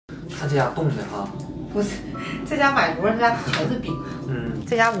他这家冻的哈。不是，这家买不是，这家全是冰。嗯，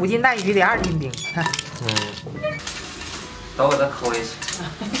这家5斤带鱼得2斤冰。都给它抠下去。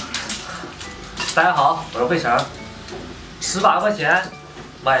大家好，我是慧成。18块钱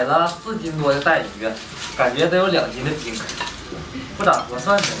买了4斤多的带鱼，感觉得有2斤的冰，不咋合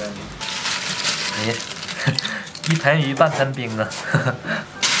算的感觉。哎呀，一盆鱼半盆冰啊！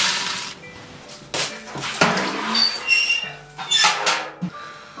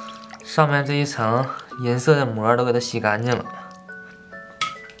上面这一层银色的膜都给它洗干净了。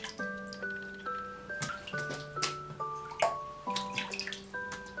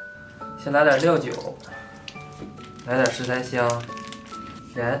先来点料酒，来点食材香，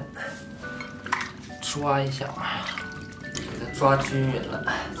盐，抓一下，给它抓均匀了，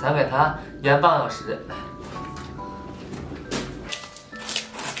咱给它腌半个小时。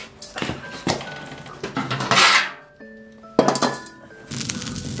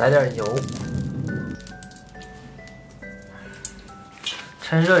来点油，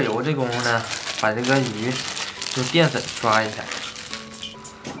趁热油这功夫呢，把这个鱼用淀粉抓一下。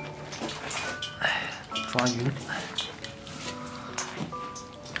抓匀，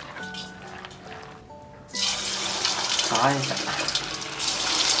炸一下，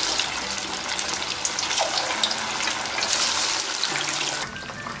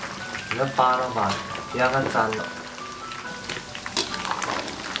给它扒拉扒拉，别让它粘了。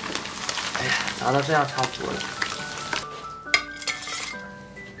哎呀，炸到这样差不多了。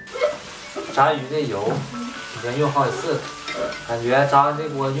炸鱼的油已经用好几次了，感觉炸完这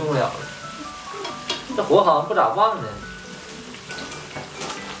锅用不了了。这火好像不咋旺呢。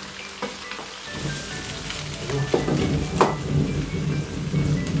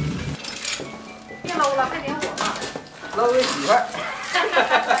别搂了，快点火吧。搂个媳妇儿。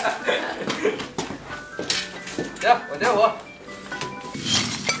行，我点火。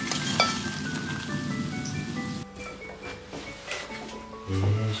也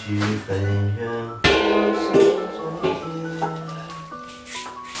许本愿或是这天。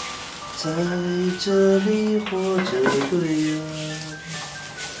在这里活着对呀。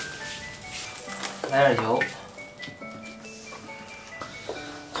来点油，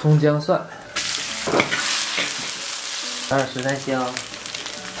葱姜蒜，来点食材香，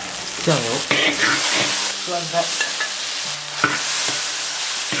酱油，酸菜，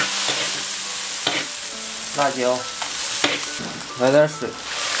辣椒，来点水，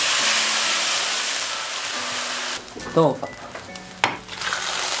豆腐。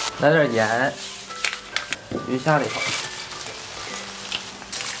来点盐，鱼下里头，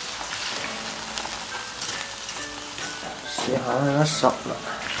水好像有点少了，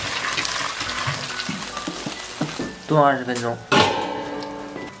炖20分钟，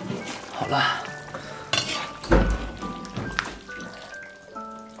好了。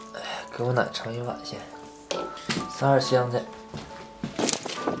给我奶盛一碗先，撒点香菜。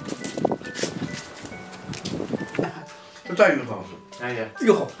这带鱼多好吃。哎呀，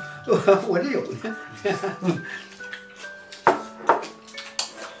哟，我这有呢。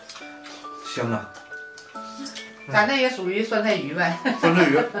香啊！咱这也属于酸菜鱼呗。酸菜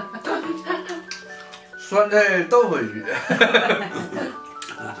鱼，酸菜豆腐鱼。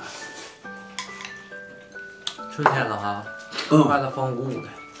春天了哈，外头风鼓鼓的，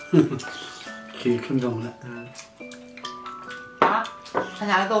挺春风的。啊，咱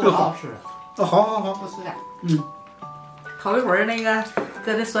家的豆腐好好吃。哦，好好好，多吃点。头一回那个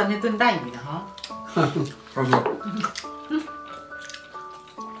搁这酸菜炖带鱼呢哈。好吃。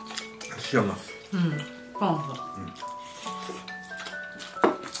香啊！不好吃。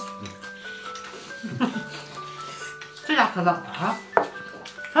这家可冷了啊！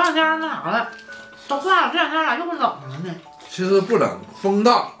前两天那啥了，都化了，这两天咋又冷了呢？其实不冷，风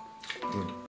大。